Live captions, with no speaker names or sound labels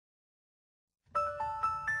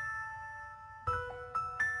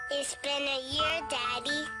It's been a year,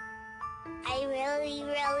 Daddy. I really,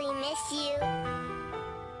 really miss you.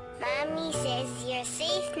 Mommy says you're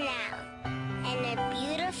safe now in a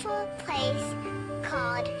beautiful place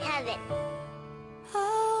called heaven.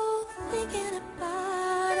 Oh, thinking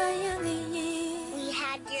about our younger years. We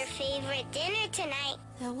had your favorite dinner tonight.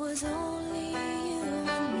 There was only you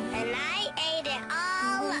and me. And I ate it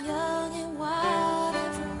all We were up. young and wild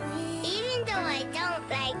and free. Even though I don't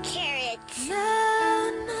like carrots.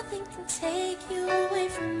 Now nothing can take you away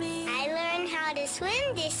from me. I learned how to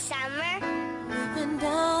swim this summer. We've been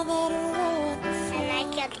down that road before. And I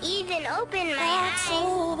can even open my That's eyes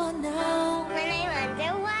over now. when I'm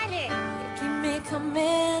underwater. Keep me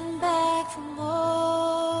coming back for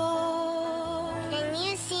more. Can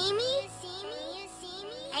you see me?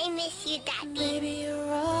 I miss you, Daddy. Baby,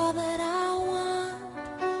 you're all that I want.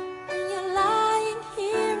 And you're lying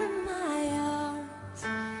here in my arms,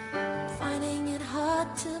 finding it hard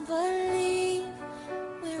to believe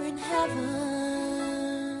we're in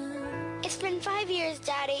heaven. It's been 5 years,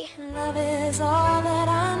 Daddy. Love is all that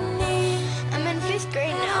I need. I'm in 5th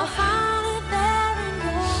grade I now. found it there in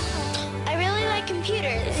your heart. I really like It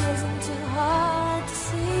computers, isn't too hard to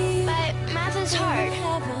see. but math is We're hard. in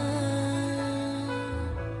heaven.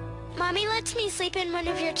 Mommy lets me sleep in one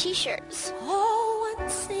of your t-shirts. Oh,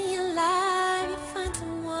 once in your life you find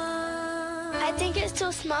someone. I think it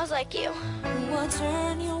still smells like you. who will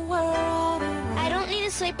turn your world around. I don't need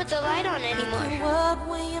to sleep with the light on anymore. Up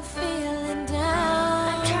when you're feeling down.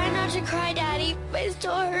 I'm trying not to cry, Daddy, but it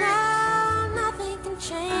still hurts. Now nothing can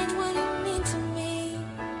change what you mean to me.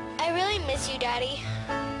 I really miss you, Daddy.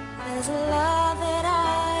 There's a love that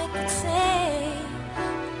I could say,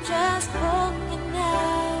 just hold me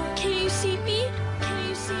now. Can you see me? Can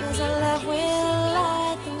you see There's me? a love Can will you see me?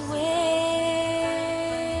 light the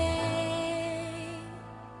way.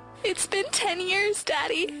 It's been 10 years,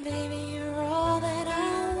 Daddy. Baby, you're all that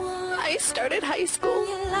I want. I started high school.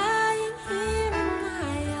 You're lying here in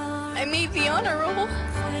my arms, I made the honor roll.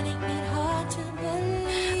 finding it hard to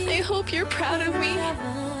believe. I hope you're proud of me.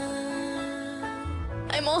 Heaven.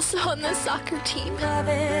 I'm also on the soccer team. Love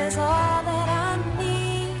is all that I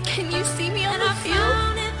need. Can you see me on And the I field?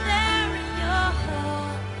 found it there in your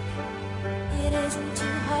heart. It isn't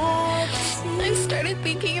too hard to see. I started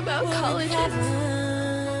thinking about We're in colleges. heaven.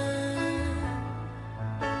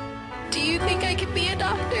 Do you think I could be a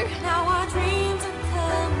doctor? Now our dreams are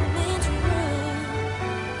coming true.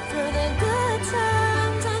 Through the good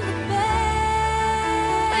times and the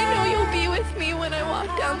bad. I know you'll be with me when I walk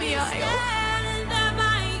down the aisle. Standing there by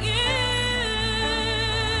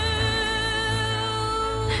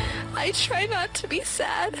I try not to be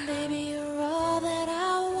sad, you. Baby, you're all that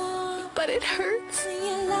I want. but it hurts. See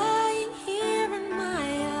you lying here in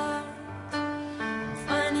my arms,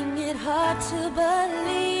 finding it hard to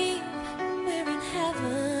believe we're in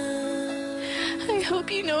heaven. I hope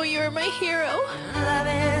you know you're my hero. Love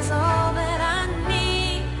is all that I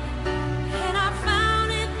need, and I found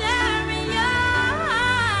it there in your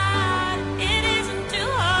heart. It isn't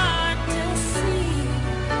too hard to see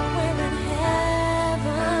we're in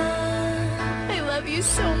heaven. I love you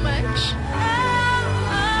so much.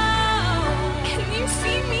 Can you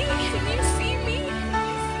see me? Can you see me?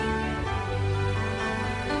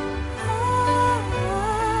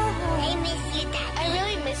 I miss you, Daddy. I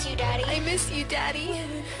really miss you, Daddy. I miss you, Daddy. We're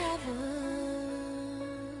in heaven.